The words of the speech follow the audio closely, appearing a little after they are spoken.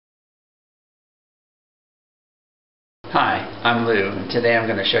Hi, I'm Lou, and today I'm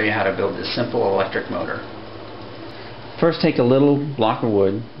going to show you how to build this simple electric motor. First, take a little block of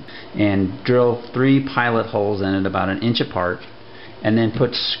wood and drill 3 pilot holes in it about 1 inch apart, and then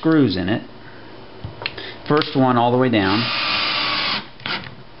put screws in it. First one all the way down,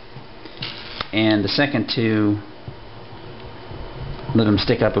 and the second 2, let them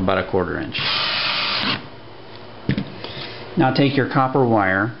stick up about 1/4 inch. Now take your copper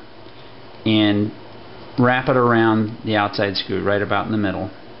wire and wrap it around the outside screw right about in the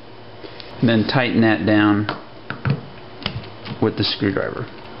middle, and then tighten that down with the screwdriver,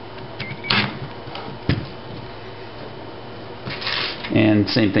 and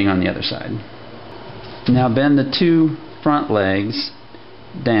same thing on the other side. Now bend the 2 front legs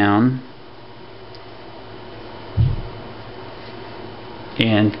down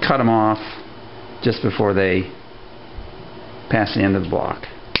and cut them off just before they pass the end of the block.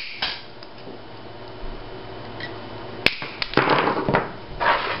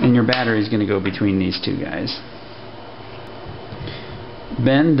 And your battery is going to go between these 2 guys.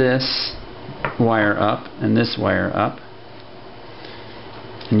 Bend this wire up and this wire up,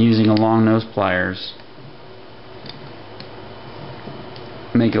 and using a long nose pliers,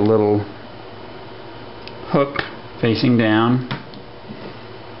 make a little hook facing down,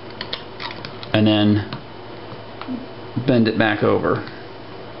 and then bend it back over.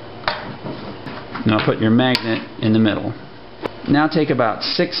 Now put your magnet in the middle. Now take about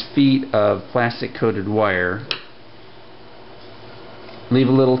 6 feet of plastic coated wire, leave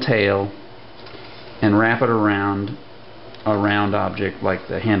a little tail, and wrap it around a round object like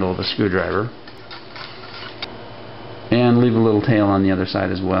the handle of a screwdriver, and leave a little tail on the other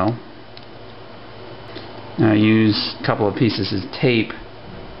side as well. Now use a couple of pieces of tape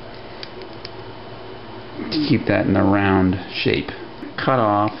to keep that in a round shape. Cut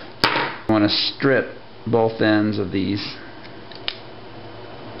off. You want to strip both ends of this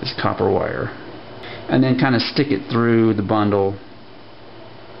copper wire, and then kind of stick it through the bundle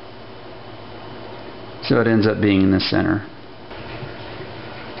so it ends up being in the center.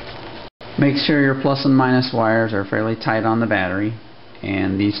 Make sure your plus and minus wires are fairly tight on the battery,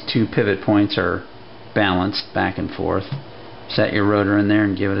 and these 2 pivot points are balanced back and forth. Set your rotor in there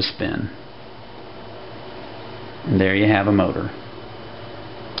and give it a spin. And there you have a motor.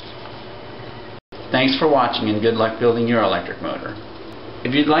 Thanks for watching, and good luck building your electric motor.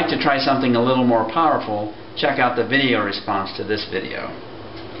 If you'd like to try something a little more powerful, check out the video response to this video.